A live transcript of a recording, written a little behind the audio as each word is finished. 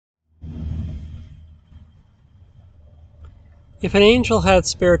If an angel had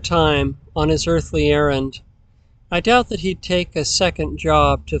spare time on his earthly errand, I doubt that he'd take a second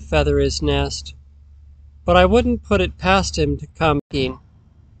job to feather his nest. But I wouldn't put it past him to come begging,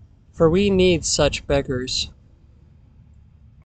 for we need such beggars.